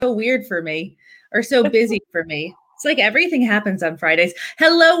so weird for me or so busy for me. It's like everything happens on Fridays.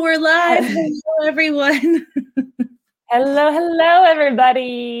 Hello, we're live. Hello, everyone. Hello,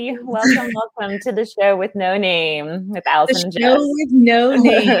 everybody. Welcome to the show with no name with Allison and Jes. Show with no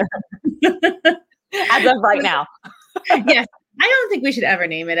name. As of right now. Yes. I don't think we should ever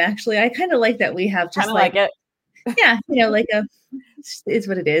name it, actually. I kind of like that we have just like it. Yeah, like it's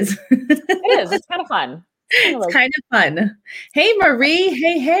what it is. It is. It's kind of fun. It's kind of fun. Hey, Marie.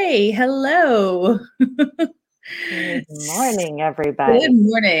 Hey. Hello. Good morning, everybody. Good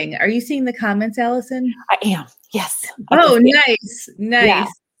morning. Are you seeing the comments, Allison? I am. Yes. Oh, nice. Yeah,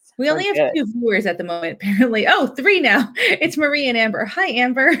 we only have 2 viewers at the moment, apparently. Oh, 3 now. It's Marie and Amber. Hi,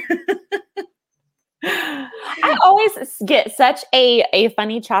 Amber. I always get such a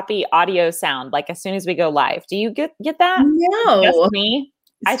funny, choppy audio sound, like as soon as we go live. Do you get that? No. Just me?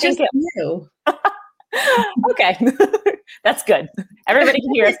 I think it's you. Okay. That's good. Everybody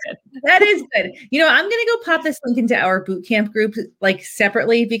can hear us good. That is good. I'm going to go pop this link into our boot camp group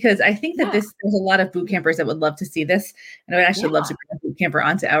separately, because I think that there's a lot of boot campers that would love to see this. And I would actually love to bring a boot camper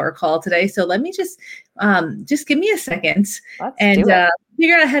onto our call today. So let me just give me a second and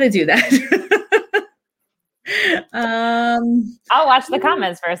figure out how to do that. I'll watch the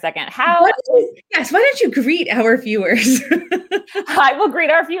comments for a second. Why don't you greet our viewers? I will greet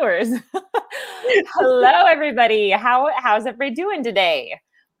our viewers. Hello, everybody. How's everybody doing today?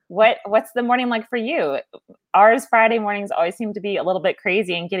 What's the morning like for you? Ours Friday mornings always seem to be a little bit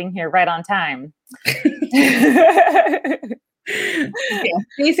crazy and getting here right on time. Yeah,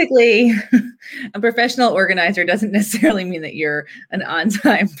 basically, a professional organizer doesn't necessarily mean that you're an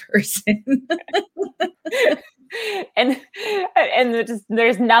on-time person. and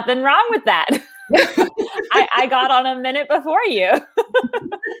there's nothing wrong with that. I got on a minute before you.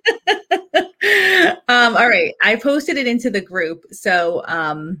 All right. I posted it into the group. So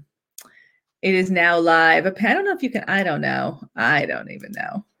it is now live. I don't know if you can. I don't know. I don't even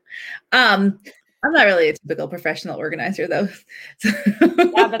know. I'm not really a typical professional organizer, though.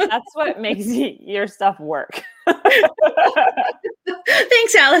 Yeah, but that's what makes your stuff work.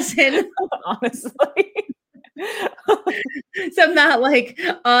 Thanks, Allison. Honestly. So I'm not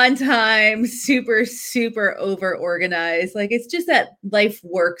on time, super, super over organized. It's just that life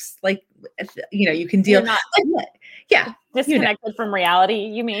works. You can deal. Disconnected from reality,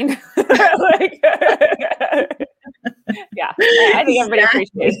 you mean? Yeah, I think everybody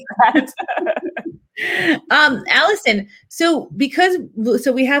appreciates that. Allison, so we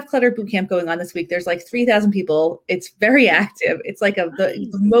have Clutter Bootcamp going on this week. There's 3,000 people. It's very active. It's the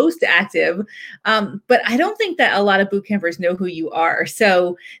most active. But I don't think that a lot of boot campers know who you are.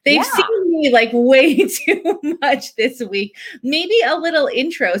 So they've seen me way too much this week. Maybe a little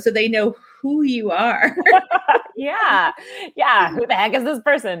intro so they know who you are. Yeah. Who the heck is this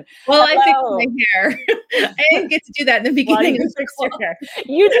person? Well, I fixed my hair. I didn't get to do that in the beginning.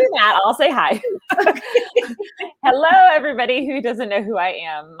 You do that. I'll say hi. Hello, everybody who doesn't know who I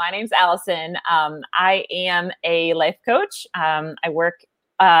am. My name's Allison. I am a life coach. I work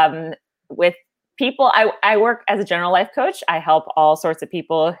with people. I work as a general life coach. I help all sorts of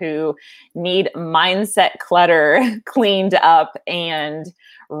people who need mindset clutter cleaned up and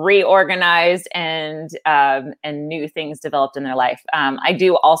reorganized and new things developed in their life. I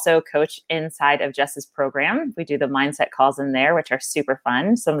do also coach inside of Jes's program. We do the mindset calls in there, which are super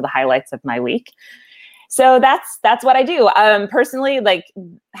fun. Some of the highlights of my week. So that's what I do. Personally,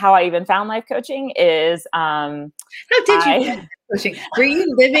 how I even found life coaching is how did you find coaching? Were you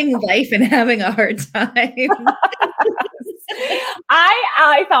living life and having a hard time?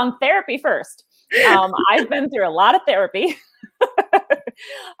 I found therapy first. I've been through a lot of therapy.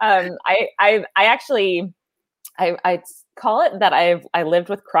 I actually call it that I lived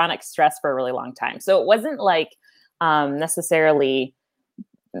with chronic stress for a really long time. So it wasn't necessarily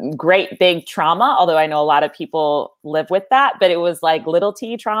great big trauma, although I know a lot of people live with that, but it was little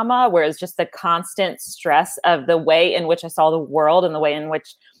t trauma, where it's just the constant stress of the way in which I saw the world and the way in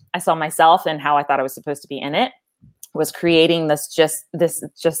which I saw myself and how I thought I was supposed to be in it was creating this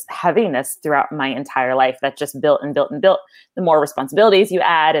heaviness throughout my entire life that just built and built and built. The more responsibilities you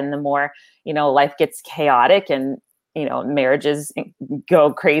add and the more, life gets chaotic and, marriages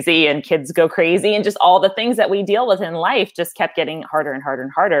go crazy and kids go crazy and just all the things that we deal with in life just kept getting harder and harder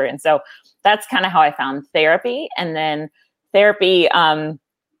and harder. And so that's kind of how I found therapy. And then therapy, I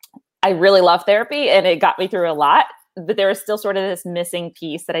really love therapy and it got me through a lot, but there was still sort of this missing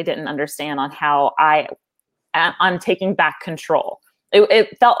piece that I didn't understand on how I'm taking back control.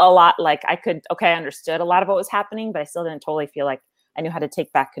 It felt a lot like I understood a lot of what was happening, but I still didn't totally feel like I knew how to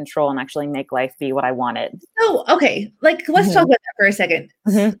take back control and actually make life be what I wanted. Oh, okay. Like, let's talk about that for a second.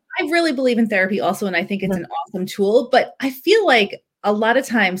 Mm-hmm. I really believe in therapy also, and I think it's an awesome tool, but I feel like a lot of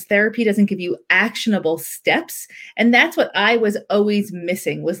times therapy doesn't give you actionable steps. And that's what I was always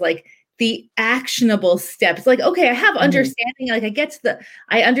missing, was like the actionable steps. Like, okay, I have understanding, like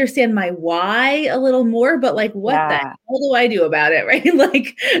I understand my why a little more, but like, what the hell do I do about it? Right.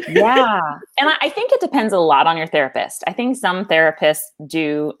 Like, yeah. And I think it depends a lot on your therapist. I think some therapists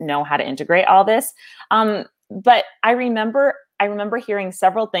do know how to integrate all this. But I remember hearing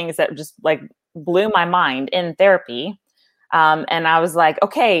several things that just like blew my mind in therapy. And I was like,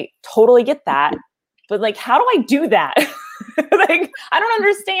 okay, totally get that. But like, how do I do that? Like, I don't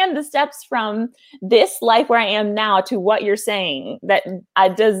understand the steps from this life where I am now to what you're saying. That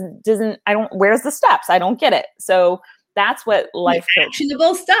where's the steps? I don't get it. So that's what life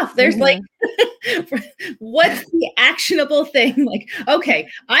actionable stuff. There's like, what's the actionable thing? Like, okay,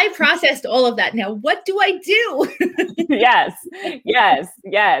 I processed all of that. Now, what do I do? Yes,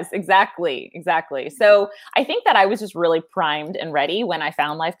 exactly. So I think that I was just really primed and ready when I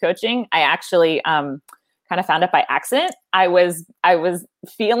found life coaching. I actually kind of found it by accident. I was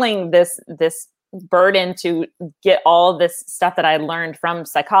feeling this burden to get all this stuff that I learned from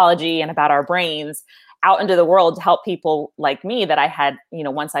psychology and about our brains out into the world to help people like me that I had,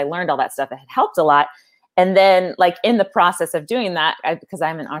 once I learned all that stuff, it had helped a lot. And then like in the process of doing that, because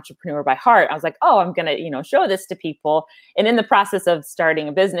I'm an entrepreneur by heart, I was like, oh, I'm going to, show this to people. And in the process of starting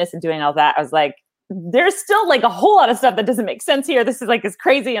a business and doing all that, I was like, there's still like a whole lot of stuff that doesn't make sense here. This is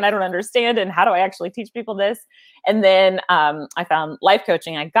crazy and I don't understand. And how do I actually teach people this? And then I found life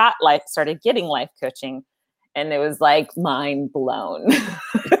coaching. I started getting life coaching, and it was like mind blown.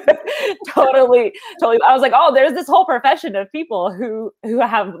 Totally. I was like, oh, there's this whole profession of people who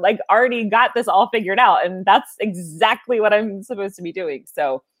have like already got this all figured out. And that's exactly what I'm supposed to be doing.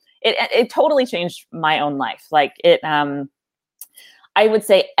 So it totally changed my own life. Like I would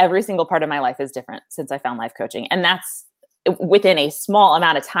say every single part of my life is different since I found life coaching. And that's within a small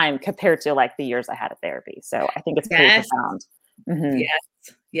amount of time compared to like the years I had of therapy. So I think it's pretty profound. Mm-hmm.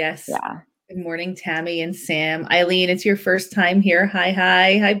 Yes. Yeah. Good morning, Tammy and Sam. Eileen, it's your first time here.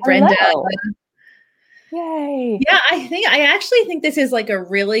 Hi, Brenda. Hello. Yay. Yeah, I actually think this is like a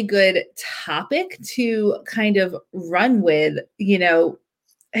really good topic to kind of run with,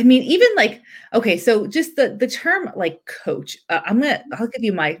 I mean, even like, okay, so just the term like coach, I'll give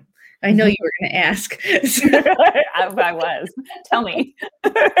you I know you were going to ask. I was. Tell me.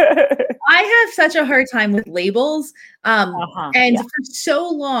 I have such a hard time with labels. And for so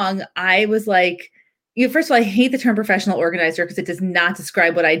long, I was like, first of all, I hate the term professional organizer because it does not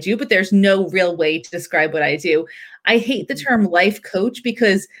describe what I do, but there's no real way to describe what I do. I hate the term life coach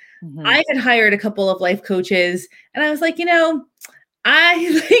because I had hired a couple of life coaches and I was like,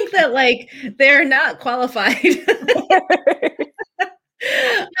 I think that like they're not qualified.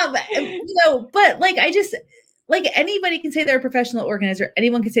 But like I just like anybody can say they're a professional organizer,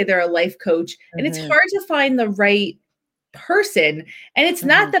 anyone can say they're a life coach, and it's hard to find the right person. And it's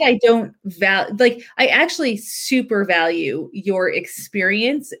not that I don't value, like I actually super value your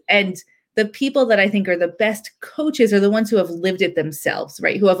experience, and the people that I think are the best coaches are the ones who have lived it themselves,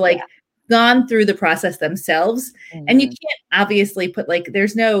 right? Who have like gone through the process themselves. And you can't obviously put like,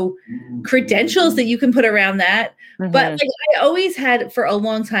 there's no credentials that you can put around that. But like I always had for a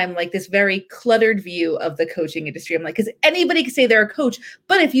long time, like this very cluttered view of the coaching industry. I'm like, because anybody can say they're a coach,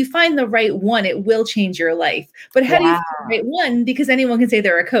 but if you find the right one, it will change your life. But how do you find the right one? Because anyone can say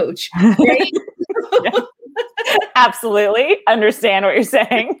they're a coach, right? Absolutely. Understand what you're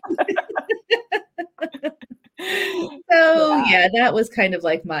saying. So yeah, that was kind of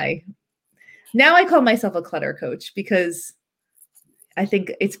like now I call myself a clutter coach because I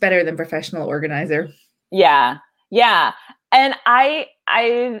think it's better than professional organizer. Yeah. And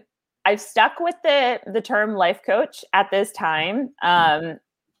I've stuck with the term life coach at this time.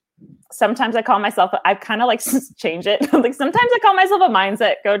 Sometimes I call myself, I kind of like change it. Like sometimes I call myself a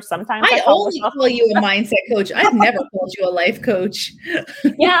mindset coach. Sometimes I call you a mindset coach. I've never called you a life coach.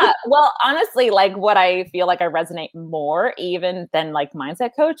 Yeah. Well, honestly, like what I feel like I resonate more even than like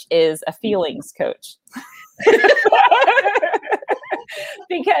mindset coach is a feelings coach.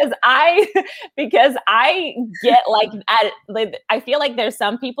 because I get like I feel like there's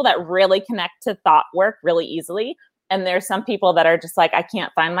some people that really connect to thought work really easily. And there's some people that are just like, I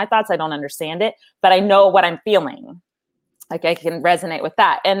can't find my thoughts. I don't understand it, but I know what I'm feeling. Like I can resonate with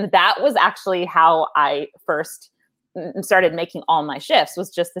that. And that was actually how I first started making all my shifts, was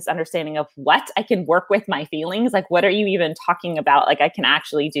just this understanding of what I can work with my feelings. Like, what are you even talking about? Like I can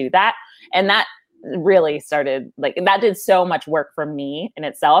actually do that. And that really started like, that did so much work for me in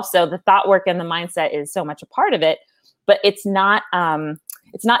itself. So the thought work and the mindset is so much a part of it, but it's not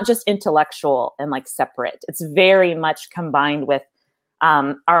just intellectual and like separate. It's very much combined with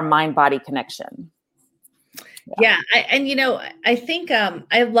our mind-body connection. Yeah. I think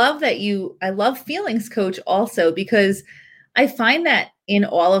I love I love feelings coach also, because I find that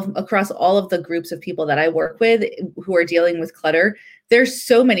across all of the groups of people that I work with who are dealing with clutter, there's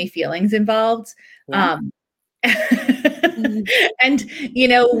so many feelings involved. Yeah. And,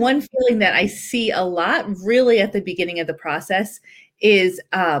 one feeling that I see a lot really at the beginning of the process is,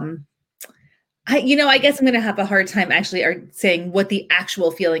 I guess I'm going to have a hard time actually saying what the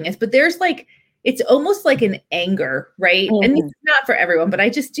actual feeling is, but there's like, it's almost like an anger, right? Mm-hmm. And it's not for everyone, but I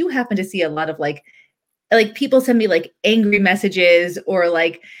just do happen to see a lot of like people send me like angry messages or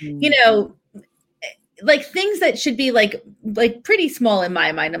like, like things that should be like pretty small in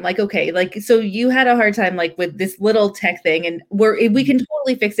my mind. I'm like, okay, like, so you had a hard time like with this little tech thing, and we can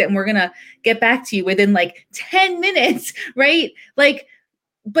totally fix it, and we're going to get back to you within like 10 minutes, right? Like,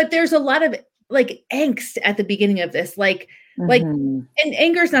 but there's a lot of like angst at the beginning of this, like, and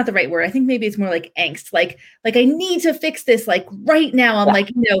anger is not the right word. I think maybe it's more like angst, like I need to fix this like right now. I'm like,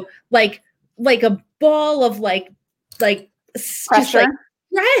 like a ball of like pressure. Just like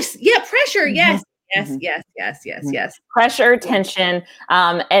stress. Yeah, pressure. Yes. Yes. Pressure, tension,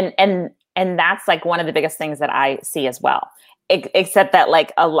 and that's like one of the biggest things that I see as well. Except that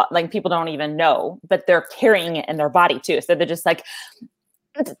like a lot, like people don't even know, but they're carrying it in their body too. So they're just like,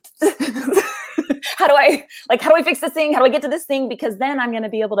 how do I fix this thing? How do I get to this thing? Because then I'm going to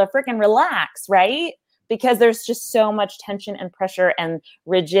be able to freaking relax, right? Because there's just so much tension and pressure and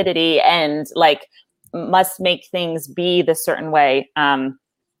rigidity and like must make things be the certain way.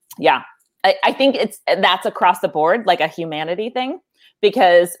 I think that's across the board, like a humanity thing,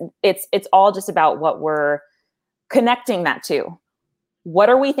 because it's all just about what we're connecting that to. What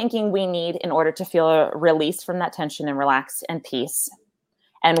are we thinking we need in order to feel released from that tension and relax and peace?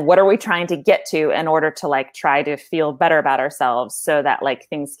 And what are we trying to get to in order to like try to feel better about ourselves so that like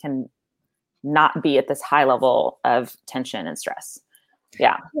things can not be at this high level of tension and stress?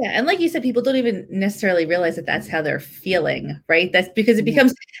 Yeah. And like you said, people don't even necessarily realize that that's how they're feeling, right? That's because it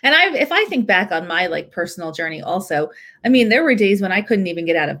becomes, and if I think back on my like personal journey also, I mean, there were days when I couldn't even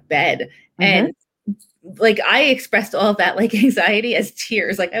get out of bed, and like I expressed all of that like anxiety as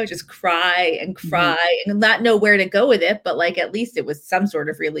tears. Like I would just cry and and not know where to go with it, but like at least it was some sort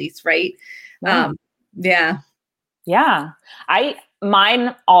of release, right?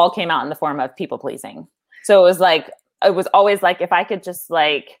 Mine all came out in the form of people pleasing. So it was always like, if I could just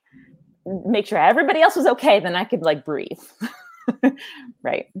like make sure everybody else was okay, then I could like breathe.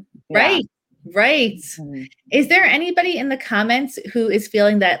 Right. Is there anybody in the comments who is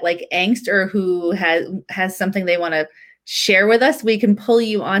feeling that like angst, or who has something they want to share with us? We can pull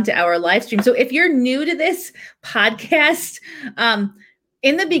you onto our live stream. So if you're new to this podcast,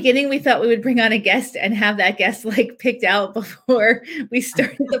 in the beginning, we thought we would bring on a guest and have that guest like picked out before we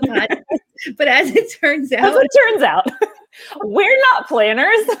started the podcast. But as it turns out, we're not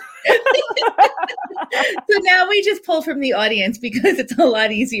planners. So now we just pull from the audience because it's a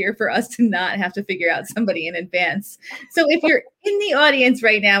lot easier for us to not have to figure out somebody in advance. So if you're in the audience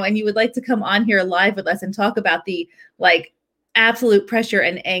right now and you would like to come on here live with us and talk about the like absolute pressure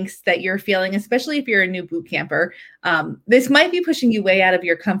and angst that you're feeling, especially if you're a new boot camper, this might be pushing you way out of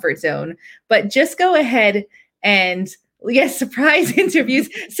your comfort zone, but just go ahead and surprise interviews.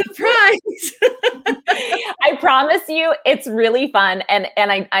 Surprise. I promise you it's really fun. And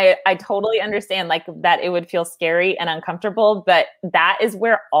I totally understand like that it would feel scary and uncomfortable, but that is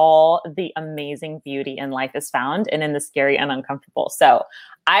where all the amazing beauty in life is found, and in the scary and uncomfortable. So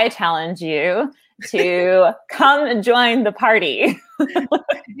I challenge you to come and join the party.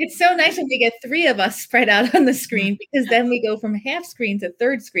 It's so nice when we get three of us spread out on the screen, because then we go from half screen to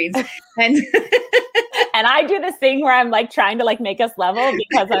third screens. And and I do this thing where I'm like trying to like make us level,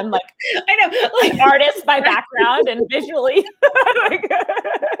 because I'm like, I know, like artist by background and visually.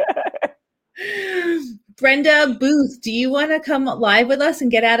 Brenda Booth, do you want to come live with us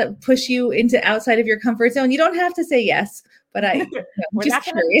and push you into outside of your comfort zone? You don't have to say yes, but I'm just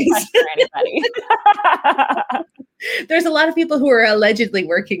curious. Anybody. There's a lot of people who are allegedly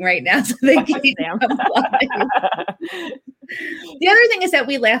working right now, so they can't come live. The other thing is that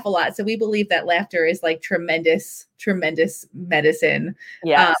we laugh a lot. So we believe that laughter is like tremendous, tremendous medicine.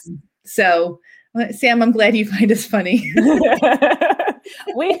 Yes. So Sam, I'm glad you find us funny.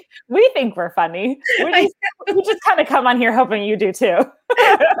 We think we're funny. We just kind of come on here hoping you do too.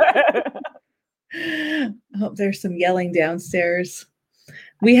 I hope there's some yelling downstairs.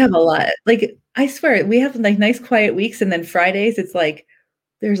 We have a lot. Like, I swear, we have like nice quiet weeks, and then Fridays, it's like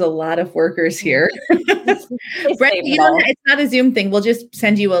there's a lot of workers here. They Brett, save you it don't. all. It's not a Zoom thing. We'll just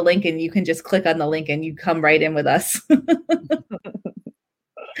send you a link, and you can just click on the link, and you come right in with us.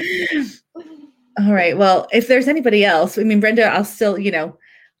 All right. Well, if there's anybody else, I mean, Brenda, I'll still,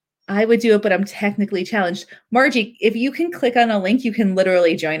 I would do it, but I'm technically challenged. Margie, if you can click on a link, you can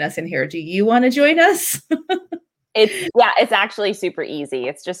literally join us in here. Do you want to join us? It's actually super easy.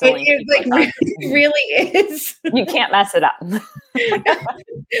 It's just a link. It really is. You can't mess it up.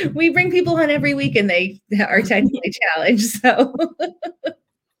 We bring people on every week and they are technically challenged. So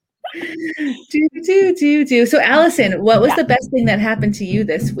do. So Allison, what was the best thing that happened to you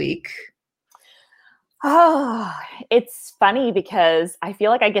this week? Oh, it's funny because I feel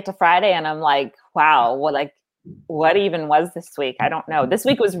like I get to Friday and I'm like, wow, what even was this week? I don't know. This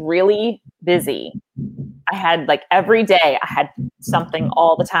week was really busy. I had like every day I had something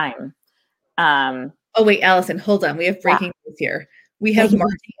all the time. Oh wait, Allison, hold on. We have breaking news here. We have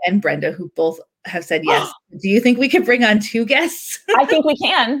Margie and Brenda who both have said yes. Do you think we could bring on 2 guests? I think we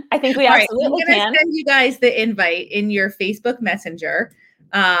can. I think we absolutely can. I'm going to send you guys the invite in your Facebook Messenger.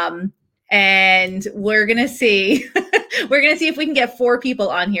 And we're going to see, if we can get 4 people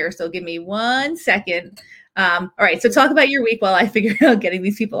on here. So give me 1 second. All right. So talk about your week while I figure out getting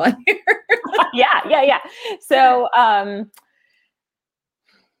these people on here. Yeah. So,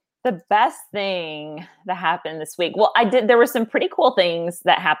 the best thing that happened this week, there were some pretty cool things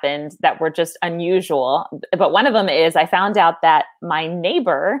that happened that were just unusual. But one of them is I found out that my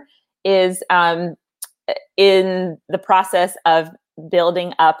neighbor is in the process of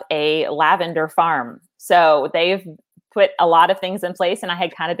building up a lavender farm. So they've put a lot of things in place, and I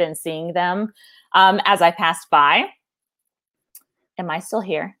had kind of been seeing them as I passed by. Am I still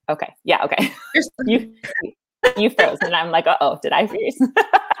here? Okay. Yeah. Okay. You froze, and I'm like, uh-oh, did I freeze?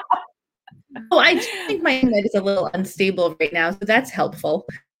 Oh, I think my internet is a little unstable right now, so that's helpful.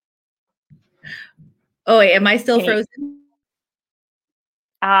 Oh, wait, am I still frozen?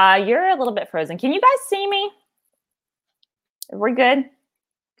 You're a little bit frozen. Can you guys see me? We're good.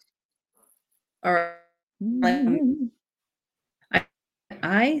 All right.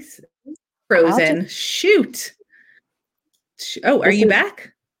 I frozen. Shoot. Oh, are you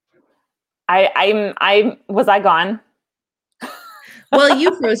back? Was I gone? Well,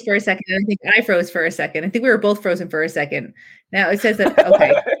 you froze for a second, and I think I froze for a second. I think we were both frozen for a second. Now it says that,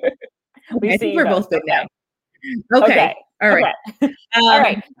 okay. I think we're both good now. Okay. All right. All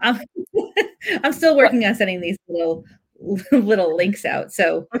right. I'm still working on sending these little links out.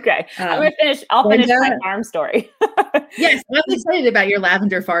 So okay. I'll finish my farm story. Yes, I'm excited about your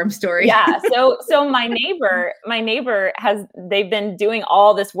lavender farm story. Yeah. So my neighbor they've been doing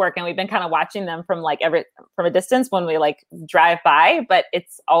all this work, and we've been kind of watching them from a distance when we drive by, but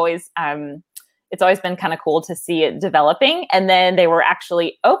it's always been kind of cool to see it developing. And then they were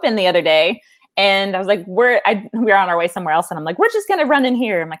actually open the other day, and I was like, we're on our way somewhere else. And I'm like, we're just going to run in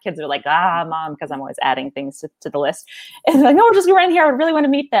here. And my kids are like, Mom, because I'm always adding things to the list. And they're like, no, we're just going to run in here. I really want to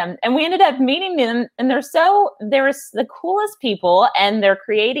meet them. And we ended up meeting them. And they're the coolest people. And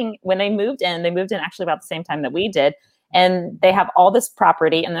when they moved in actually about the same time that we did. And they have all this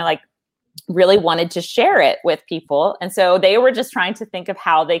property, and they're really wanted to share it with people. And so they were just trying to think of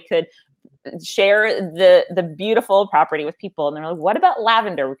how they could share the beautiful property with people. And they're like, what about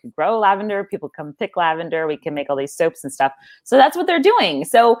lavender? We could grow lavender. People come pick lavender. We can make all these soaps and stuff. So that's what they're doing.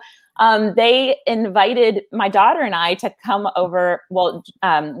 So they invited my daughter and I to come over. Well,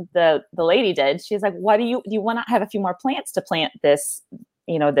 the lady did. She's like, do you want to have a few more plants to plant this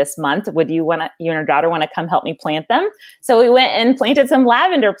month? Would you and your daughter want to come help me plant them? So we went and planted some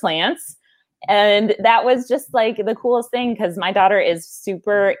lavender plants. And that was just the coolest thing, because my daughter is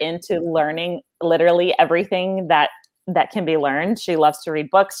super into learning literally everything that can be learned. She loves to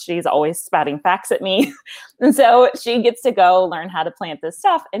read books. She's always spouting facts at me. And so she gets to go learn how to plant this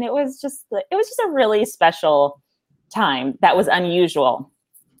stuff. And it was just a really special time that was unusual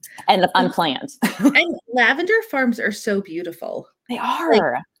and unplanned. And lavender farms are so beautiful. They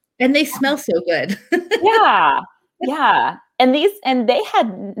are. And they smell so good. Yeah. And they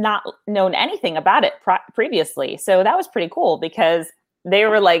had not known anything about it previously. So that was pretty cool, because they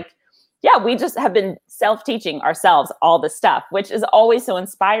were like, yeah, we just have been self-teaching ourselves all this stuff, which is always so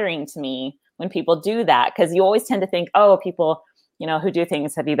inspiring to me when people do that. Because you always tend to think, people, who do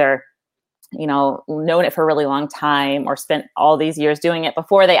things have either, known it for a really long time or spent all these years doing it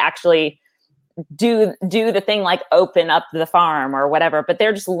before they actually do the thing, open up the farm or whatever, but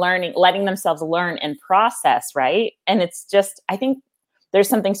they're just letting themselves learn and process. Right. And it's just, I think there's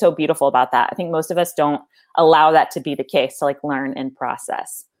something so beautiful about that. I think most of us don't allow that to be the case, to like learn and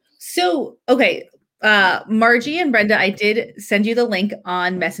process. So, okay. Margie and Brenda, I did send you the link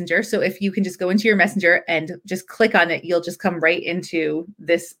on Messenger. So if you can just go into your Messenger and just click on it, you'll just come right into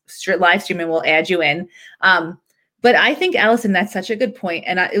this live stream and we'll add you in. But I think, Allison, that's such a good point.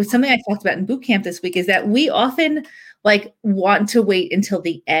 And it was something I talked about in boot camp this week, is that we often like want to wait until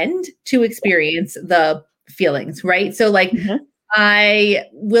the end to experience the feelings, right? So like, I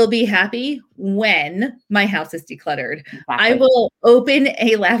will be happy when my house is decluttered. Exactly. I will open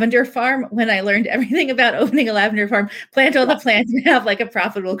a lavender farm when I learned everything about opening a lavender farm, plant all the plants and have like a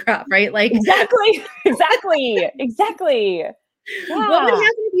profitable crop, right? Like exactly. Yeah. What would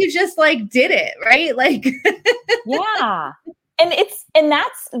happen if you just like did it, right? Like yeah. And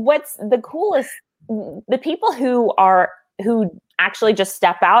that's what's the coolest. The people who actually just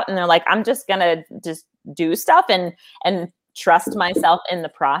step out and they're like, I'm just gonna just do stuff and trust myself in the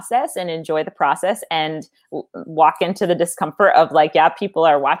process and enjoy the process and walk into the discomfort of like, yeah, people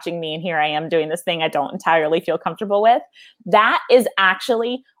are watching me and here I am doing this thing I don't entirely feel comfortable with. That is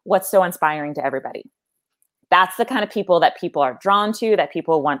actually what's so inspiring to everybody. That's the kind of people that people are drawn to, that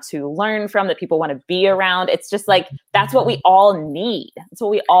people want to learn from, that people want to be around. It's just like, that's what we all need. That's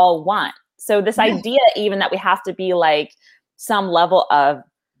what we all want. So this idea even that we have to be like some level of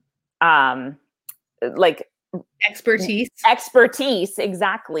like expertise,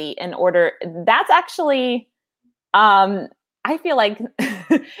 exactly, in order, that's actually I feel like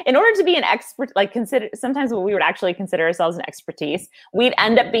in order to be an expert, like sometimes what we would actually consider ourselves an expertise, we'd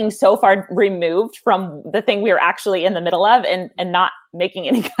end up being so far removed from the thing we were actually in the middle of and not making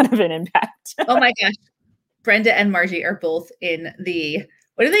any kind of an impact. Oh my gosh. Brenda and Margie are both in the,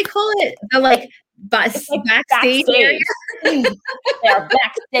 what do they call it? The like backstage area. They're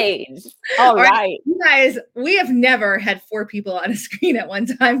backstage. All right. You guys, we have never had 4 people on a screen at one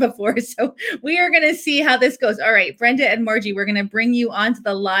time before. So we are going to see how this goes. All right, Brenda and Margie, we're going to bring you onto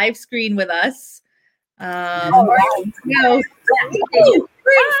the live screen with us. All right. Yay!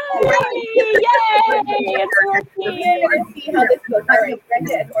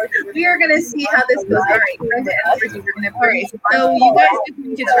 We are going to see how this goes. All right, Brenda and Margie, we're going to pray. So you guys are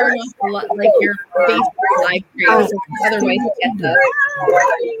going to turn off like your Facebook live stream, so otherwise you get the.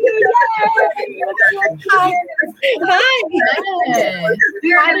 Hi.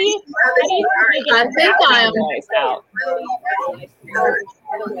 I think I am.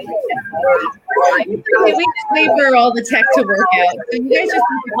 Okay, we just wait for all the tech to work out. So you guys just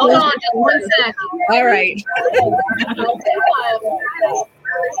hold on just 1 second. All right.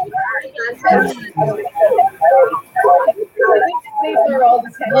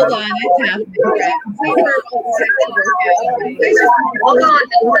 Hold on, it's happening. Hold on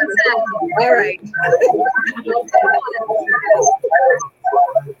just 1 second. All right.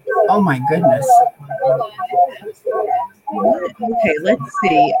 Oh my goodness. Okay, let's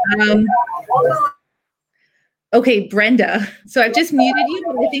see. Okay, Brenda. So I've just muted you,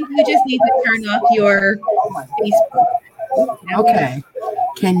 but I think you just need to turn off your Facebook. Okay.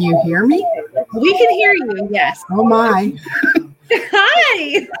 Can you hear me? We can hear you, yes. Oh my.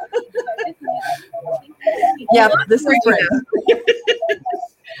 Hi. Yep, this is Brenda.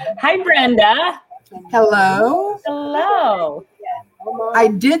 Hi, Brenda. Hello. Hello. I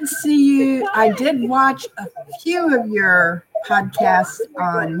did see you. I did watch a few of your podcasts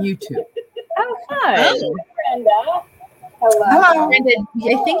on YouTube. Oh, hi. Hello. Brenda,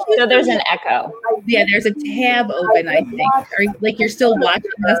 I think so there's an echo. Yeah, there's a tab open, I think. Or like you're still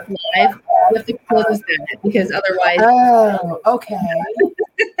watching us live. You have to close that because otherwise. Oh, okay.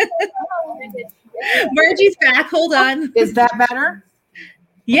 Margie's back. Hold on. Is that better?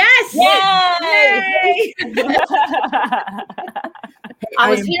 Yes. Yay! I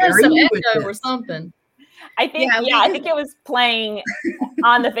was hearing some echo or something. I think I think it was playing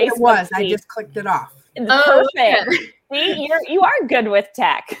on the Facebook. It was. I just clicked it off. Perfect. Okay. See, you are good with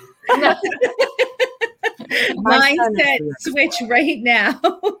tech. Mindset switch right now.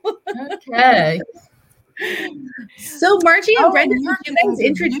 Okay. So Margie and Brenda, you guys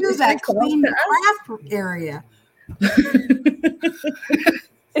introduce that clean craft area.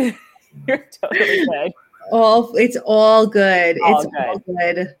 You're totally good. It's all good. All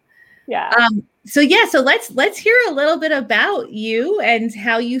good. Yeah. So let's hear a little bit about you and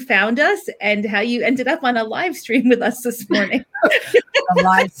how you found us and how you ended up on a live stream with us this morning. The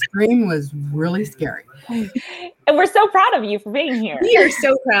live stream was really scary. And we're so proud of you for being here. We are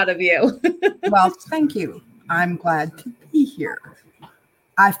so proud of you. Well, thank you. I'm glad to be here.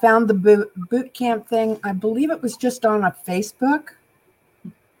 I found the boot camp thing. I believe it was just on a Facebook.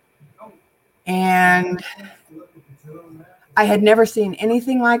 And I had never seen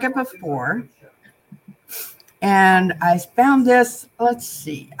anything like it before. And I found this, let's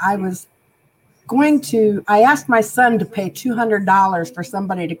see, I asked my son to pay $200 for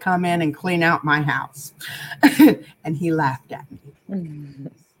somebody to come in and clean out my house. And he laughed at me.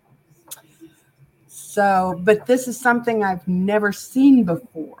 So, but this is something I've never seen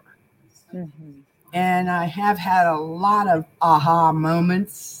before. Mm-hmm. And I have had a lot of aha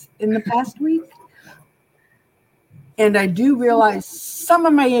moments in the past week. And I do realize some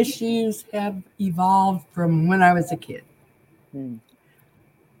of my issues have evolved from when I was a kid. Mm.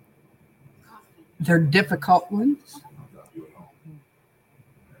 They're difficult ones.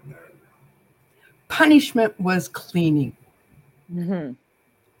 Punishment was cleaning. Mm-hmm.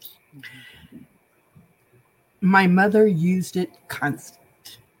 My mother used it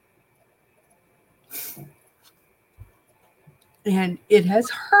constant. And it has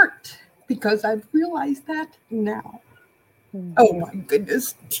hurt because I've realized that now. Mm-hmm. Oh my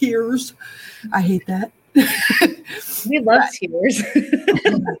goodness, tears. I hate that. We love tears.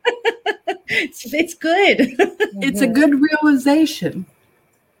 It's good. It's a good realization.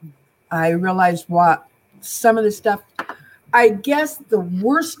 I realized what some of the stuff, I guess the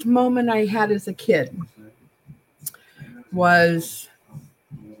worst moment I had as a kid was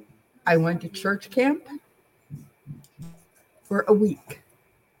I went to church camp for a week.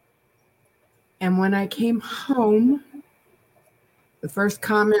 And when I came home, the first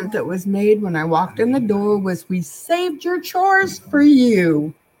comment that was made when I walked in the door was, "We saved your chores for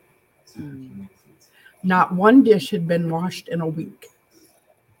you." Not one dish had been washed in a week.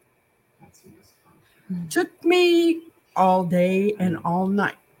 Took me all day and all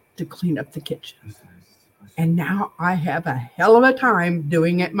night to clean up the kitchen. And now I have a hell of a time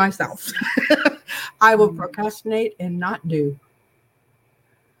doing it myself. I will procrastinate and not do.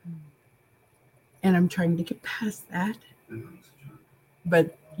 And I'm trying to get past that.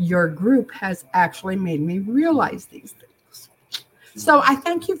 But your group has actually made me realize these things. So I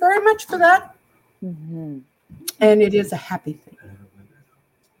thank you very much for that. Mm-hmm. And it is a happy thing.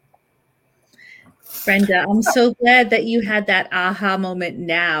 Brenda, I'm so glad that you had that aha moment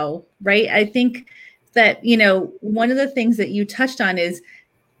now, right? I think that, one of the things that you touched on is,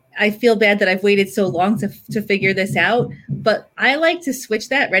 I feel bad that I've waited so long to figure this out, but I like to switch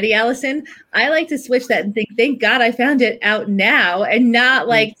that. Ready, Allison? I like to switch that and think, thank God I found it out now and not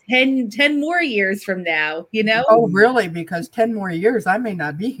like 10 more years from now, Oh, really? Because 10 more years, I may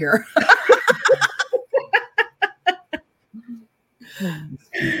not be here.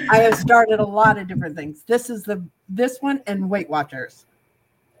 I have started a lot of different things. This one and Weight Watchers,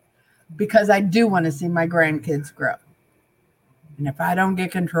 because I do want to see my grandkids grow. And if I don't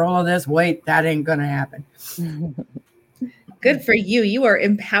get control of this weight, that ain't going to happen. Good for you. You are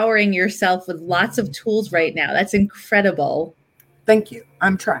empowering yourself with lots of tools right now. That's incredible. Thank you.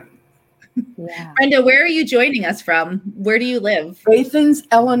 I'm trying. Yeah. Brenda, where are you joining us from? Where do you live? Athens,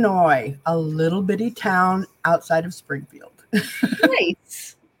 Illinois, a little bitty town outside of Springfield.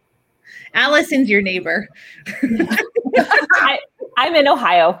 Nice. Allison's your neighbor. I'm in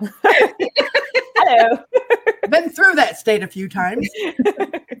Ohio. Hello. Been through that state a few times.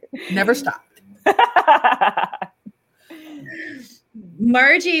 Never stopped.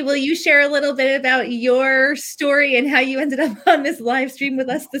 Margie, will you share a little bit about your story and how you ended up on this live stream with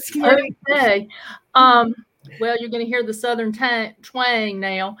us this morning? Okay. Well, you're going to hear the Southern twang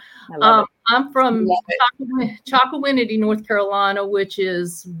now. I'm from Chocowinity, North Carolina, which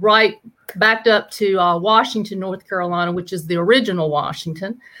is right backed up to Washington, North Carolina, which is the original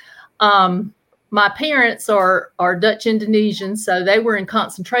Washington. My parents are Dutch Indonesian, so they were in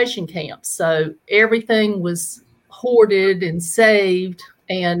concentration camps. So everything was hoarded and saved,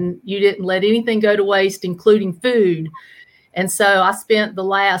 and you didn't let anything go to waste, including food. And so I spent the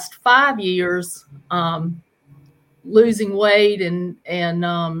last 5 years losing weight, and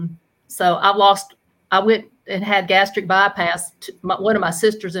so I went and had gastric bypass, one of my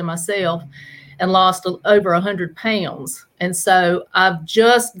sisters and myself, and lost over 100 pounds. And so I've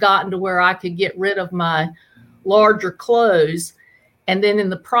just gotten to where I could get rid of my larger clothes. And then in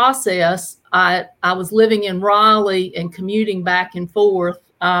the process, I was living in Raleigh and commuting back and forth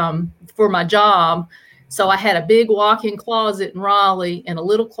for my job. So I had a big walk-in closet in Raleigh and a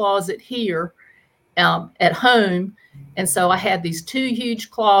little closet here at home. And so I had these two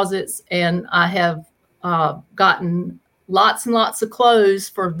huge closets, and I have gotten lots and lots of clothes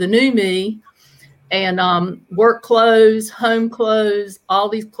for the new me, and work clothes, home clothes, all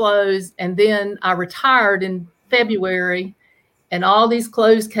these clothes. And then I retired in February, and all these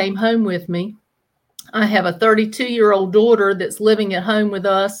clothes came home with me. I have a 32-year-old daughter that's living at home with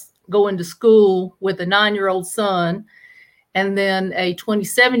us, going to school with a 9-year-old son. and then a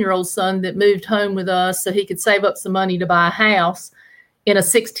 27-year-old son that moved home with us so he could save up some money to buy a house in a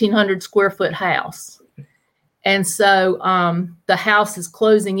 1,600 square foot house. And so the house is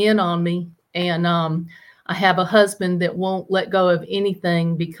closing in on me, and I have a husband that won't let go of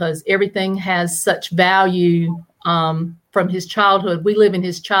anything because everything has such value from his childhood. We live in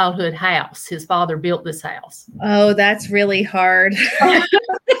his childhood house. His father built this house. Oh, that's really hard. So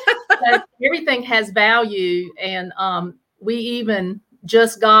everything has value. And we even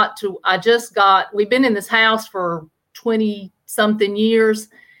just got to, we've been in this house for 20 something years.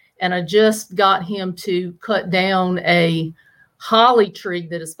 And I just got him to cut down a holly tree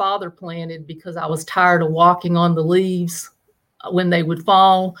that his father planted because I was tired of walking on the leaves when they would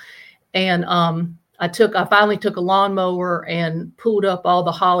fall. And I finally took a lawnmower and pulled up all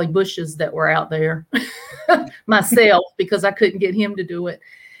the holly bushes that were out there myself because I couldn't get him to do it.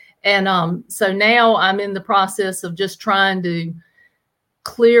 And so now I'm in the process of just trying to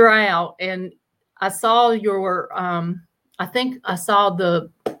clear out. And I saw I think I saw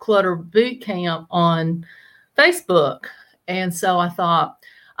the Clutter Boot Camp on Facebook. And so I thought,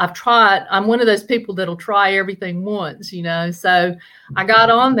 I'm one of those people that'll try everything once, So I got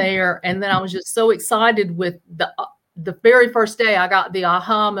on there, and then I was just so excited with the very first day I got the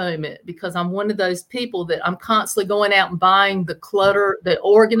aha moment, because I'm one of those people that I'm constantly going out and buying the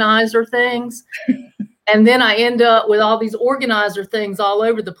organizer things. And then I end up with all these organizer things all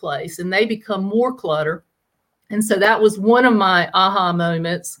over the place, and they become more clutter. And so that was one of my aha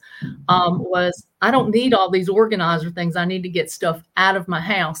moments, was I don't need all these organizer things. I need to get stuff out of my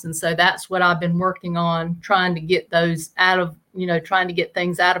house. And so that's what I've been working on, trying to get those trying to get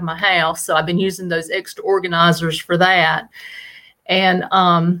things out of my house. So I've been using those extra organizers for that. And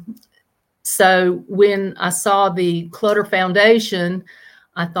so when I saw the Clutter Foundation,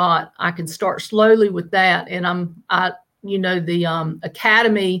 I thought I can start slowly with that. And the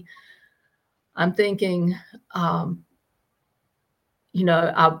Academy, I'm thinking, I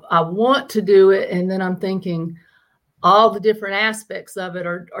want to do it. And then I'm thinking all the different aspects of it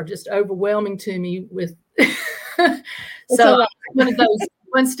are just overwhelming to me with, so I'm going to go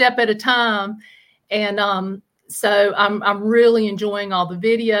one step at a time. And so I'm really enjoying all the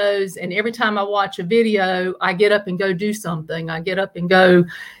videos. And every time I watch a video, I get up and go do something. I get up and go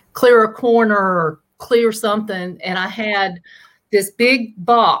clear a corner or clear something. And I had this big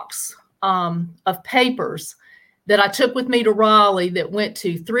box of papers that I took with me to Raleigh that went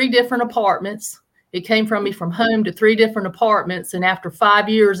to 3 different apartments. It came from me from home to 3 different apartments. And after 5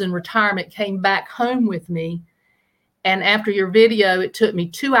 years in retirement, came back home with me. And after your video, it took me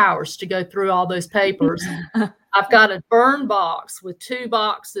 2 hours to go through all those papers. I've got a burn box with 2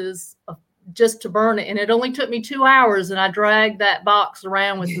 boxes just to burn it. And it only took me 2 hours. And I dragged that box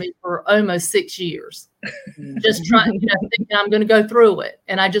around with me for almost 6 years. Just trying, thinking I'm going to go through it.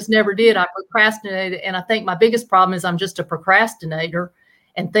 And I just never did. I procrastinated. And I think my biggest problem is I'm just a procrastinator,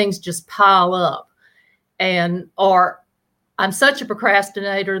 and things just pile up. Or I'm such a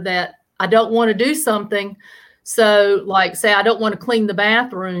procrastinator that I don't want to do something. So like, say, I don't want to clean the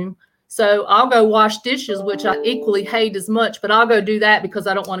bathroom. So I'll go wash dishes, which I equally hate as much, but I'll go do that because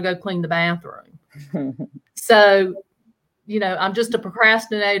I don't want to go clean the bathroom. So, I'm just a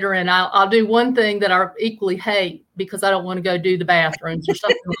procrastinator, and I'll do one thing that I equally hate because I don't want to go do the bathrooms or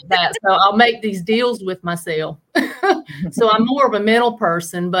something like that. So I'll make these deals with myself. So I'm more of a mental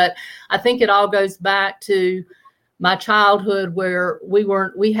person, but I think it all goes back to my childhood, where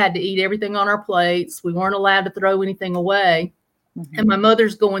we had to eat everything on our plates. We weren't allowed to throw anything away. Mm-hmm. And my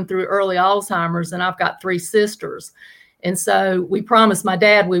mother's going through early Alzheimer's, and I've got 3 sisters. And so we promised my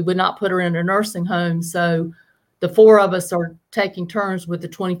dad we would not put her in a nursing home. So the 4 of us are taking turns with the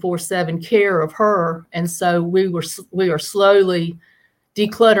 24/7 care of her. And so we are slowly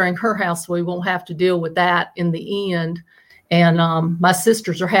decluttering her house so we won't have to deal with that in the end. And my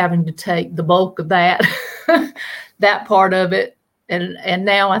sisters are having to take the bulk of that, that part of it. And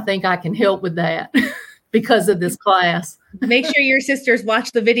now I think I can help with that because of this class. Make sure your sisters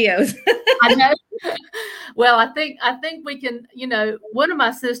watch the videos. I know. Well, I think we can, one of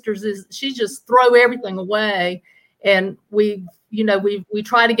my sisters she just throw everything away. And we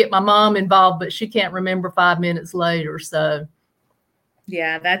try to get my mom involved, but she can't remember 5 minutes later. So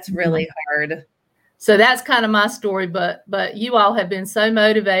yeah, that's really hard. So that's kind of my story, but you all have been so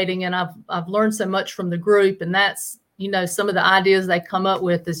motivating, and I've learned so much from the group, and that's, some of the ideas they come up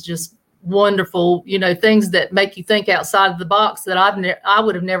with is just wonderful, things that make you think outside of the box that I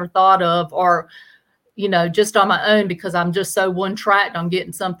would have never thought of, or, just on my own, because I'm just so one-tracked on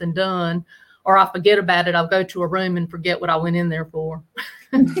getting something done, or I forget about it. I'll go to a room and forget what I went in there for.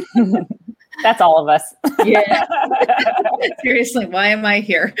 That's all of us. Yeah. Seriously, why am I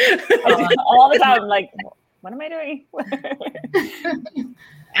here? All the time. I'm like, what am I doing?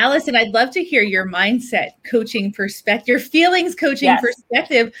 Allison, I'd love to hear your mindset coaching perspective, your feelings coaching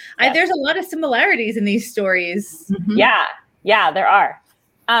perspective. Yes. There's a lot of similarities in these stories. Mm-hmm. Yeah, there are.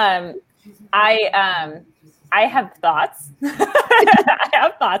 I have thoughts. I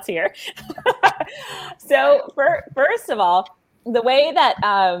have thoughts here. So first of all, the way that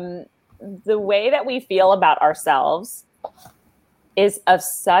we feel about ourselves is of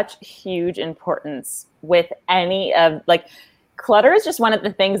such huge importance with any of like clutter is just one of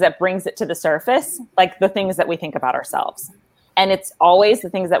the things that brings it to the surface, like the things that we think about ourselves. And it's always the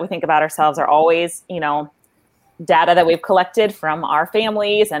things that we think about ourselves are always, data that we've collected from our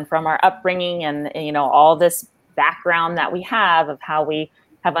families and from our upbringing and, all this background that we have of how we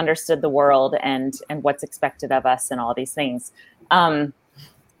have understood the world and what's expected of us and all these things.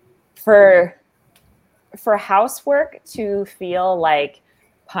 For housework to feel like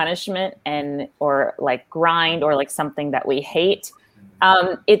punishment or like grind or like something that we hate,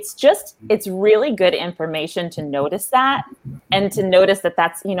 it's really good information to notice that and to notice that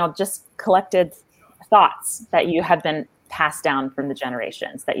that's, just collected thoughts that you have been passed down from the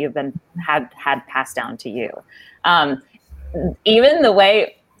generations that you've been had passed down to you. Even the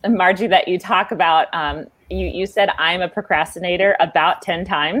way, Margie, that you talk about, you said I'm a procrastinator about 10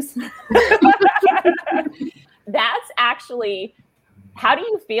 times. That's actually, how do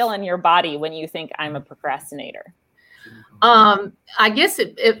you feel in your body when you think I'm a procrastinator? I guess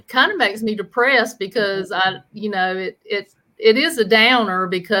it kind of makes me depressed because it is a downer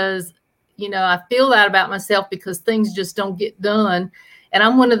because, I feel that about myself because things just don't get done. And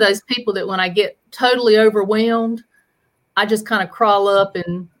I'm one of those people that when I get totally overwhelmed, I just kind of crawl up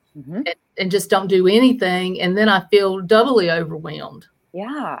and just don't do anything. And then I feel doubly overwhelmed.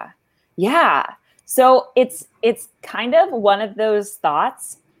 Yeah. So it's kind of one of those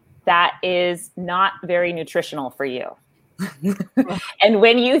thoughts that is not very nutritional for you. And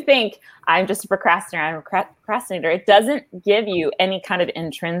when you think I'm just a procrastinator, it doesn't give you any kind of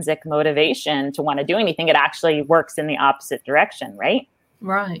intrinsic motivation to want to do anything. It actually works in the opposite direction, right?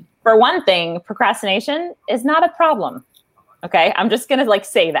 Right. For one thing, procrastination is not a problem. Okay, I'm just going to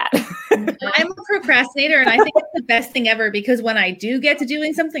say that. I'm a procrastinator, and I think it's the best thing ever because when I do get to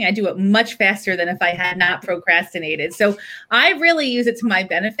doing something, I do it much faster than if I had not procrastinated. So I really use it to my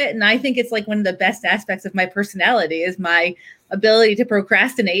benefit, and I think it's like one of the best aspects of my personality is my ability to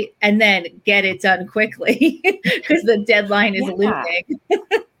procrastinate and then get it done quickly because the deadline is looming.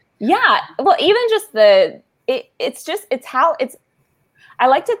 Yeah, well, even just I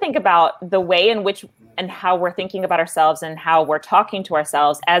like to think about the way in which and how we're thinking about ourselves and how we're talking to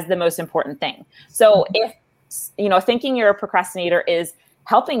ourselves as the most important thing. So if, thinking you're a procrastinator is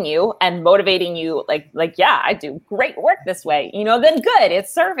helping you and motivating you, yeah, I do great work this way, then good,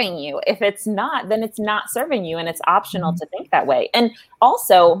 it's serving you. If it's not, then it's not serving you and it's optional to think that way. And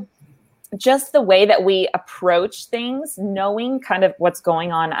also just the way that we approach things, knowing kind of what's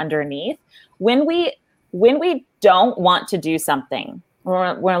going on underneath. When we don't want to do something,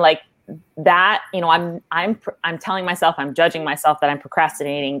 we're like that, I'm telling myself, I'm judging myself that I'm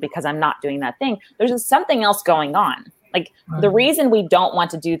procrastinating because I'm not doing that thing. There's just something else going on. The reason we don't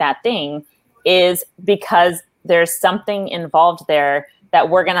want to do that thing is because there's something involved there that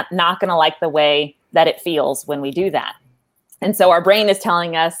we're not gonna like the way that it feels when we do that. And so our brain is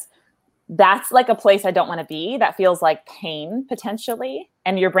telling us that's like a place I don't want to be. That feels like pain potentially.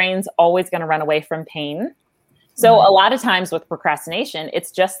 And your brain's always going to run away from pain. So a lot of times with procrastination,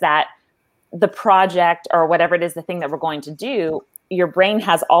 it's just that the project or whatever it is, the thing that we're going to do, your brain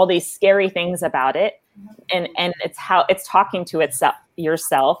has all these scary things about it. And it's how it's talking to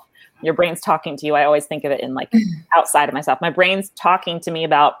yourself. Your brain's talking to you. I always think of it in outside of myself. My brain's talking to me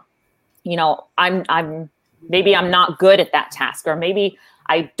about, maybe I'm not good at that task, or maybe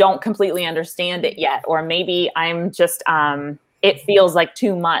I don't completely understand it yet, or maybe I'm just, it feels like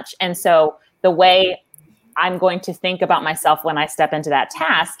too much. And so the way I'm going to think about myself when I step into that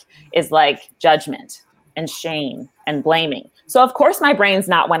task is judgment and shame and blaming. So of course my brain's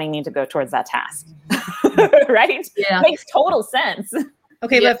not wanting me to go towards that task, right? Yeah. It makes total sense.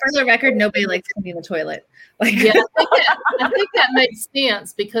 Okay, but for the record, nobody likes cleaning the toilet. Yeah, I think that makes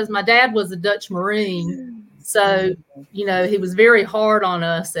sense because my dad was a Dutch Marine. So, he was very hard on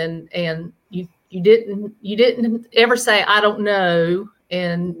us and you didn't ever say, I don't know.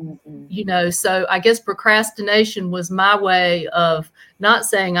 And, so I guess procrastination was my way of not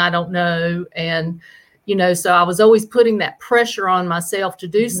saying, I don't know. And, so I was always putting that pressure on myself to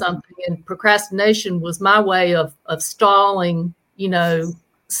do something. And procrastination was my way of stalling,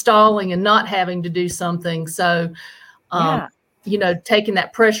 stalling and not having to do something. So, taking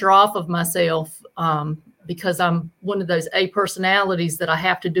that pressure off of myself, because I'm one of those A personalities that I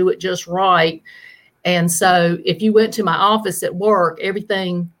have to do it just right. And so if you went to my office at work,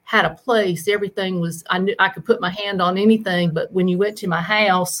 everything had a place. Everything was, I knew I could put my hand on anything. But when you went to my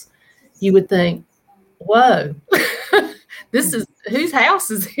house, you would think, whoa, this is, whose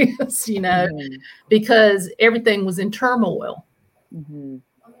house is this, because everything was in turmoil. Mm-hmm.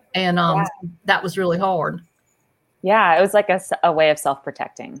 And that was really hard. Yeah, it was like a way of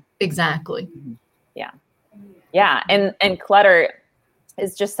self-protecting. Exactly. Yeah. Yeah. And clutter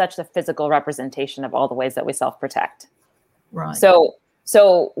is just such a physical representation of all the ways that we self-protect. Right.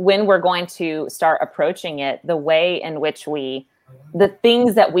 So when we're going to start approaching it, the way in which the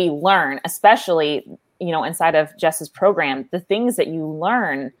things that we learn, especially, inside of Jes's program, the things that you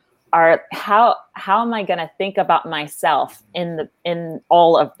learn are how am I going to think about myself in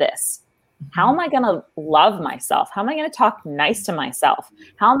all of this? How am I going to love myself? How am I going to talk nice to myself?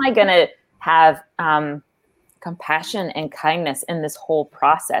 How am I going to have compassion and kindness in this whole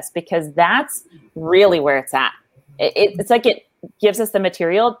process? Because that's really where it's at. It's like it gives us the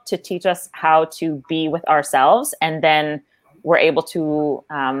material to teach us how to be with ourselves, and then we're able to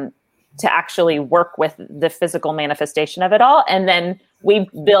actually work with the physical manifestation of it all, and then we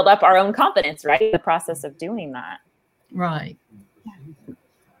build up our own confidence, right? The process of doing that. Right.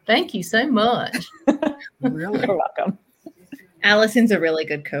 Thank you so much. Really? You're welcome. Allison's a really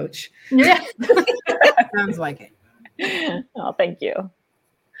good coach. Yeah. Sounds like it. Oh, thank you.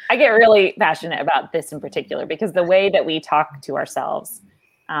 I get really passionate about this in particular because the way that we talk to ourselves,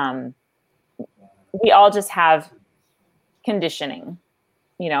 we all just have conditioning,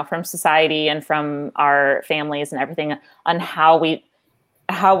 from society and from our families and everything on how we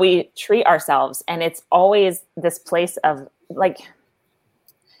treat ourselves. And it's always this place of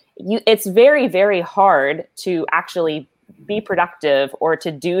it's very, very hard to actually be productive or to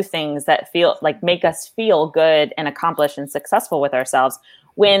do things that make us feel good and accomplished and successful with ourselves,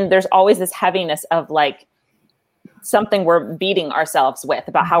 when there's always this heaviness of something we're beating ourselves with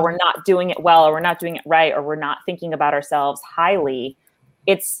about how we're not doing it well, or we're not doing it right, or we're not thinking about ourselves highly.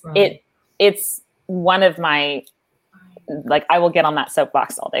 It's one of my, I will get on that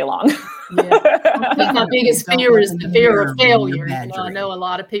soapbox all day long. Yeah. I think my biggest fear is the fear of failure. I know a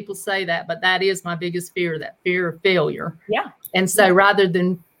lot of people say that, but that is my biggest fear, that fear of failure. Yeah. And so rather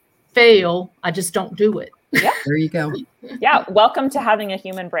than fail, I just don't do it. Yeah. There you go. Yeah. Welcome to having a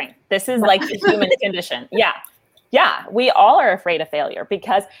human brain. This is like the human condition. Yeah. Yeah. We all are afraid of failure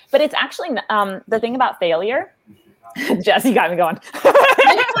but it's actually the thing about failure. Jess, you got me going.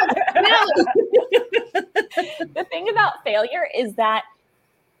 The thing about failure is that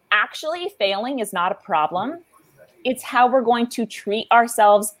actually failing is not a problem. It's how we're going to treat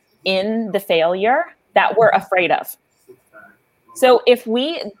ourselves in the failure that we're afraid of. So if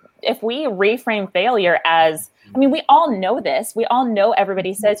we reframe failure as, we all know this. We all know,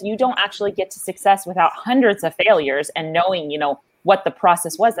 everybody says you don't actually get to success without hundreds of failures and knowing, what the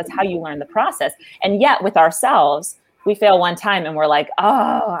process was. That's how you learn the process. And yet with ourselves, we fail one time and we're like,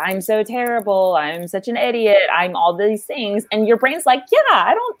 oh, I'm so terrible. I'm such an idiot. I'm all these things. And your brain's like, yeah,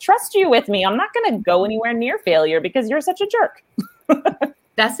 I don't trust you with me. I'm not going to go anywhere near failure because you're such a jerk.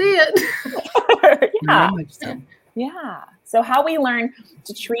 That's it. Yeah. Very much so. Yeah. So how we learn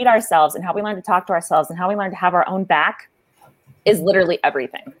to treat ourselves and how we learn to talk to ourselves and how we learn to have our own back is literally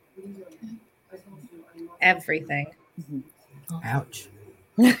everything. Everything. Ouch.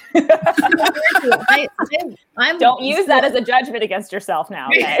 Don't use that as a judgment against yourself now.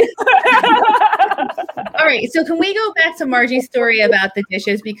 Okay? All right. So can we go back to Margie's story about the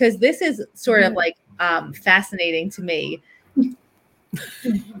dishes? Because this is sort of fascinating to me.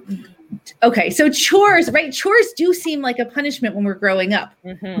 Okay. So chores, right? Chores do seem like a punishment when we're growing up.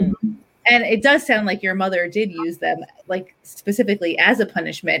 Mm-hmm. And it does sound like your mother did use them specifically as a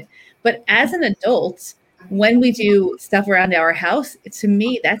punishment. But as an adult, when we do stuff around our house, to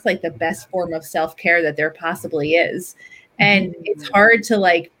me, that's the best form of self-care that there possibly is. And it's hard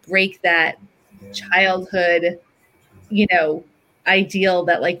to break that childhood, ideal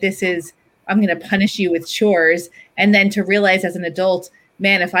that this is, I'm going to punish you with chores. And then to realize as an adult,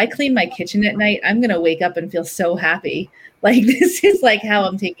 man, if I clean my kitchen at night, I'm going to wake up and feel so happy. This is how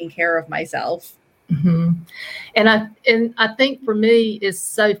I'm taking care of myself. Mm-hmm. And I think for me it's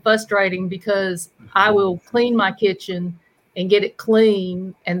so frustrating because I will clean my kitchen and get it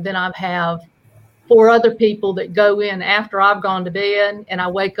clean, and then I have 4 other people that go in after I've gone to bed, and I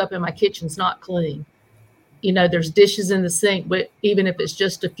wake up and my kitchen's not clean. There's dishes in the sink, but even if it's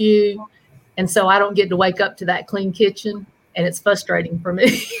just a few, and so I don't get to wake up to that clean kitchen. and it's frustrating for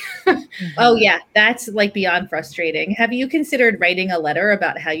me. Oh yeah, that's like beyond frustrating. Have you considered writing a letter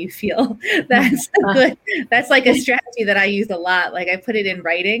about how you feel? That's good. That's like a strategy that I use a lot. Like I put it in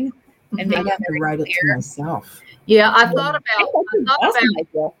writing and make I have to write it to myself. Yeah, I Um, thought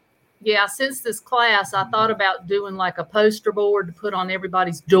about yeah, since this class, I thought about doing like a poster board to put on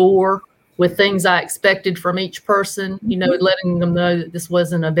everybody's door with things I expected from each person, you know, letting them know that this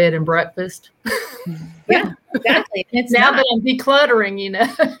wasn't a bed and breakfast. Yeah, exactly. And it's Now not. that I'm decluttering, you know.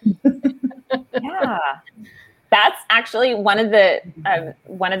 Yeah. That's actually one of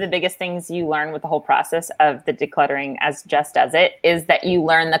the biggest things you learn with the whole process of the decluttering, as Jes does it, is that you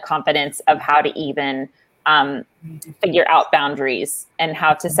learn the confidence of how to even figure out boundaries and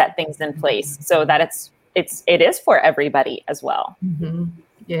how to set things in place so that it is for everybody as well. Mm-hmm.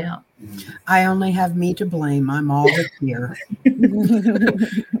 Yeah. I only have me to blame. I'm all but here.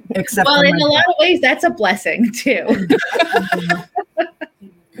 Except Well, for in a lot of ways, that's a blessing too.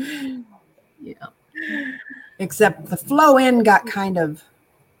 Yeah. Except the flow in got kind of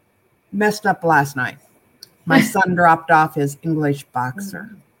messed up last night. My son dropped off his English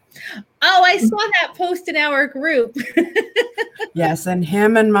boxer. Oh, I saw that post in our group. Yes, and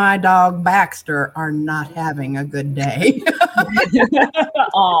him and my dog Baxter are not having a good day.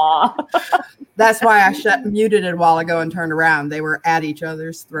 Aw. That's why I muted it a while ago and turned around. They were at each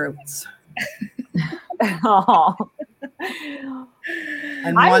other's throats. Aw.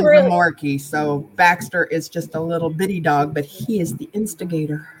 And one's a Morkie, so Baxter is just a little bitty dog, but he is the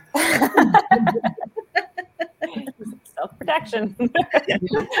instigator. Self-protection.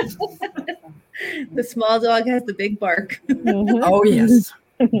 The small dog has the big bark. Mm-hmm. Oh, yes.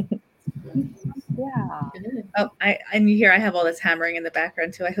 Yeah. Oh, and you hear I have all this hammering in the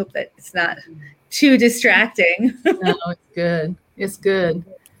background too. I hope that it's not too distracting. No, it's good. It's good.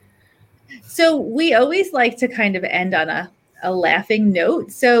 So we always like to kind of end on a laughing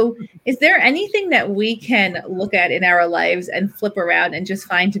note. So is there anything that we can look at in our lives and flip around and just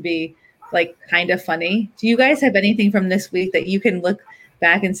find to be like kind of funny? Do you guys have anything from this week that you can look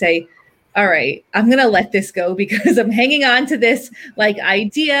back and say, all right, I'm going to let this go because I'm hanging on to this like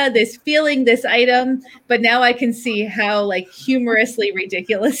idea, this feeling, this item, but now I can see how like humorously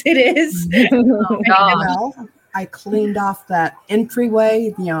ridiculous it is. Oh, gosh. Well, I cleaned off that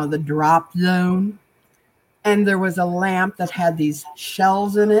entryway, the drop zone. And there was a lamp that had these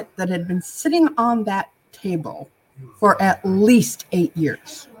shells in it that had been sitting on that table for at least 8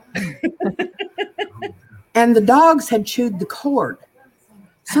 years. And the dogs had chewed the cord.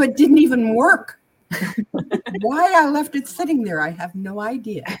 So it didn't even work. Why I left it sitting there, I have no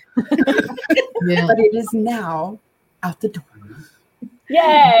idea. Yeah. But it is now out the door.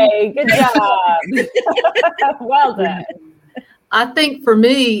 Yay, good job. Well done. I think for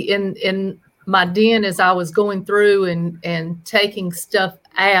me in my den, as I was going through and taking stuff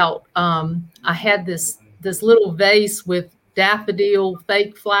out, I had this little vase with daffodil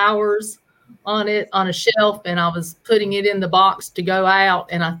fake flowers on it on a shelf, and I was putting it in the box to go out,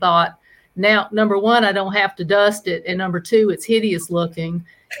 and I thought, now, number one, I don't have to dust it, and number two, it's hideous looking,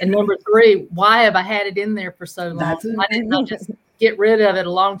 and number three, why have I had it in there for so long? Why didn't I just get rid of it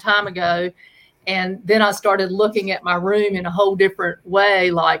a long time ago? And then I started looking at my room in a whole different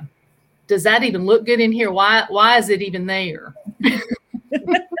way, like, does that even look good in here? Why is it even there?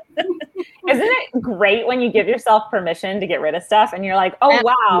 Isn't it great when you give yourself permission to get rid of stuff and you're like, oh,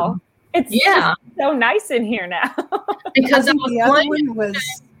 wow, it's so nice in here now? Because the other one was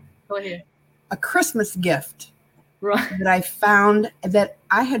Go ahead. a Christmas gift Right. that I found that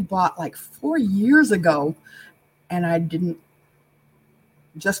I had bought like 4 years ago, and I didn't,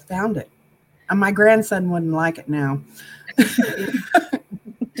 just found it. And my grandson wouldn't like it now. Do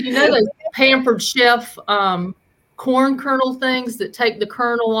you know those Pampered Chef corn kernel things that take the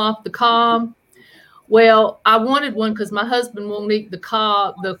kernel off the cob? Well, I wanted one because my husband won't eat the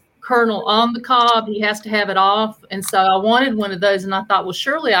kernel on the cob. He has to have it off. And so I wanted one of those, and I thought, well,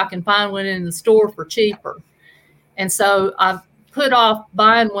 surely I can find one in the store for cheaper. And so I put off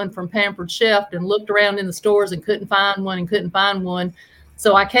buying one from Pampered Chef and looked around in the stores and couldn't find one.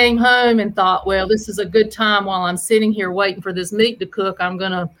 So I came home and thought, well, this is a good time while I'm sitting here waiting for this meat to cook. I'm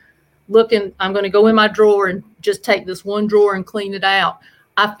going to go in my drawer and just take this one drawer and clean it out.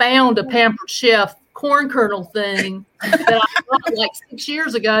 I found a Pampered Chef corn kernel thing that I bought like 6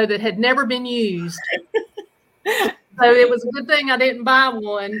 years ago that had never been used. So it was a good thing I didn't buy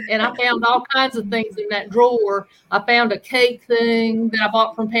one. And I found all kinds of things in that drawer. I found a cake thing that I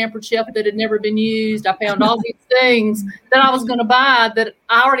bought from Pampered Chef that had never been used. I found all these things that I was going to buy that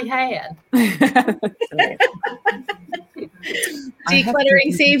I already had.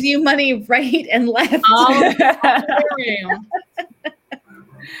 Decluttering saves you money right and left. All around.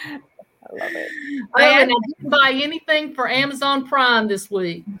 I love it. I didn't buy anything for Amazon Prime this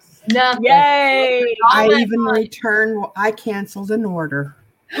week. Nothing. Yay! I canceled an order.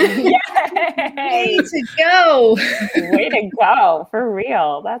 Yay! Way to go. Way to go. For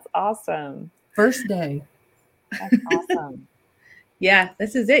real. That's awesome. First day. That's awesome. Yeah,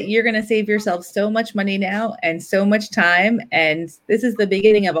 this is it. You're going to save yourself so much money now and so much time. And this is the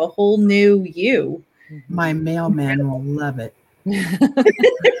beginning of a whole new you. My mailman will love it.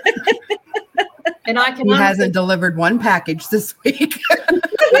 And he hasn't delivered one package this week.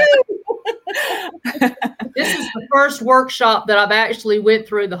 This is the first workshop that I've actually went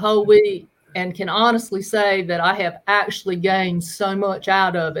through the whole week and can honestly say that I have actually gained so much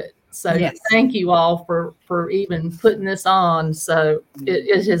out of it. So Thank you all for even putting this on. So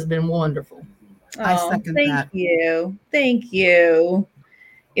it has been wonderful. I second that. Thank you. Thank you.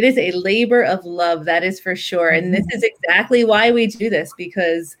 It is a labor of love, that is for sure. And this is exactly why we do this,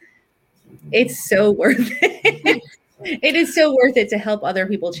 because it's so worth it. It is so worth it to help other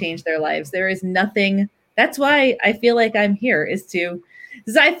people change their lives. There is nothing. That's why I feel like I'm here,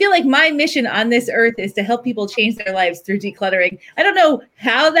 because I feel like my mission on this earth is to help people change their lives through decluttering. I don't know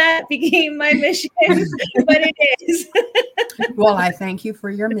how that became my mission, but it is. Well, I thank you for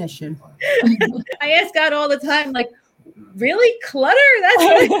your mission. I ask God all the time, like, really? Clutter? That's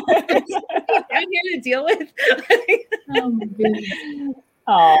what I'm here to deal with? Oh, my goodness.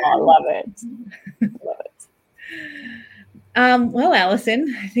 Oh, I love it. Love it. Well,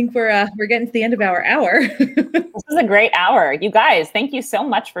 Allison, I think we're getting to the end of our hour. This was a great hour. You guys, thank you so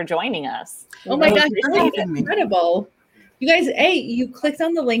much for joining us. Oh my gosh, this is incredible. You guys, you clicked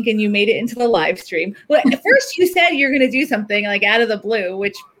on the link and you made it into the live stream. Well, at first you said you're going to do something like out of the blue,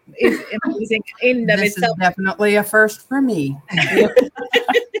 which is amazing in of this itself. Is definitely a first for me.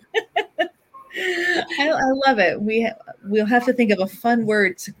 I love it. We'll have to think of a fun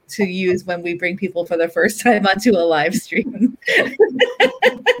word to use when we bring people for the first time onto a live stream.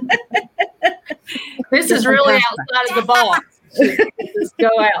 This is really outside of the box. Just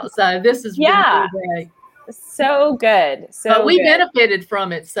go out. So this is really great. So good. But we benefited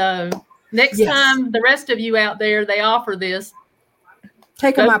from it. So next time, the rest of you out there, they offer this.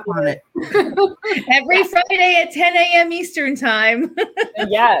 Take them up on it. Every Friday at 10 a.m. Eastern time.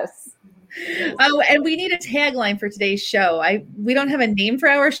 Yes. Oh, and we need a tagline for today's show. We don't have a name for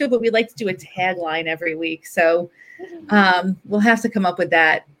our show, but we'd like to do a tagline every week. So we'll have to come up with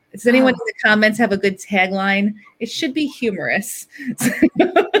that. Does anyone in the comments have a good tagline? It should be humorous.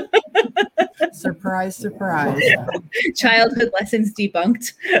 Surprise, surprise. Childhood lessons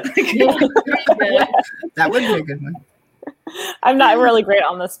debunked. That would be a good one. I'm not really great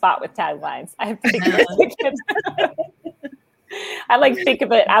on the spot with taglines. I have to think I think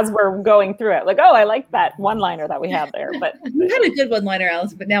of it as we're going through it. Like, oh, I like that one-liner that we have there. But you had a good one-liner,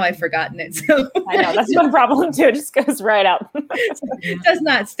 Alice, but now I've forgotten it. So I know that's one problem too. It just goes right out. It does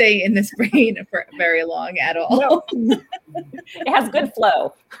not stay in this brain for very long at all. No. It has good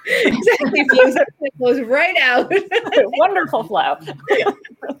flow. Exactly, it flows right out. Wonderful flow.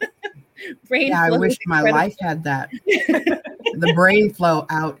 Brain I wish my life had that. The brain flow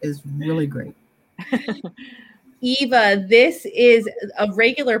out is really great. Eva, this is a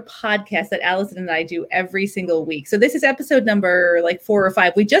regular podcast that Allison and I do every single week. So this is episode number 4 or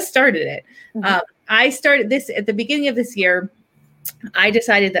 5. We just started it. Mm-hmm. I started this at the beginning of this year. I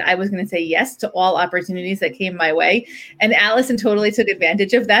decided that I was going to say yes to all opportunities that came my way. And Allison totally took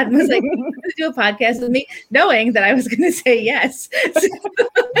advantage of that and was like, "You're going to do a podcast with me," knowing that I was going to say yes.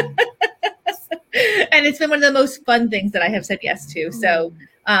 And it's been one of the most fun things that I have said yes to. So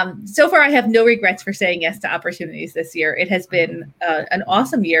so far, I have no regrets for saying yes to opportunities this year. It has been an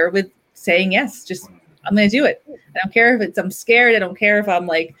awesome year with saying yes. Just, I'm going to do it. I don't care if I'm scared. I don't care if I'm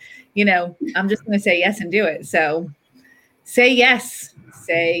I'm just going to say yes and do it. So say yes.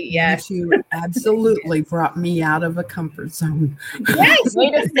 Say yes. You absolutely brought me out of a comfort zone. Yes,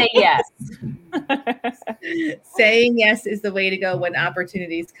 way to say yes. Saying yes is the way to go when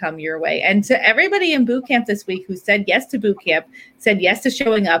opportunities come your way. And to everybody in boot camp this week who said yes to boot camp, said yes to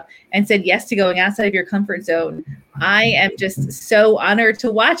showing up, and said yes to going outside of your comfort zone, I am just so honored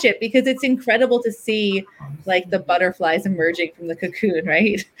to watch it, because it's incredible to see the butterflies emerging from the cocoon,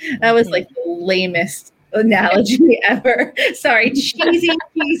 right? That was the lamest analogy ever. Sorry, cheesy.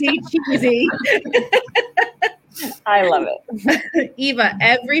 I love it. Eva,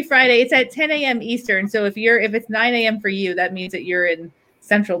 every Friday, it's at 10 a.m. Eastern. So if it's 9 a.m. for you, that means that you're in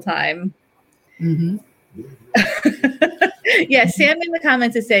Central Time. Mm-hmm. Yeah, Sam in the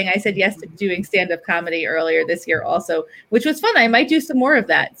comments is saying I said yes to doing stand-up comedy earlier this year also, which was fun. I might do some more of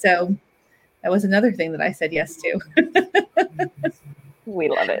that. So that was another thing that I said yes to. We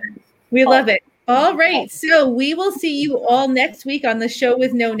love it. We love it. All right. So we will see you all next week on the show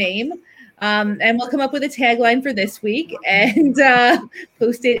with no name. And we'll come up with a tagline for this week and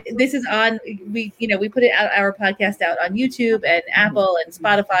post it. This is on, we put it out, our podcast out on YouTube and Apple and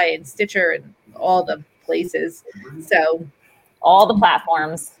Spotify and Stitcher and all the places. So all the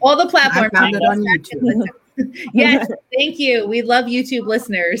platforms. I found it on YouTube. Yes, thank you. We love YouTube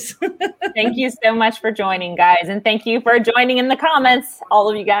listeners. Thank you so much for joining, guys. And thank you for joining in the comments, all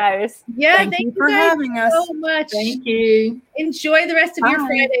of you guys. Yeah, thank you for having us so much. Thank you. Enjoy the rest of your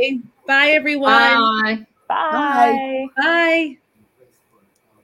Friday. Bye, everyone. Bye. Bye. Bye.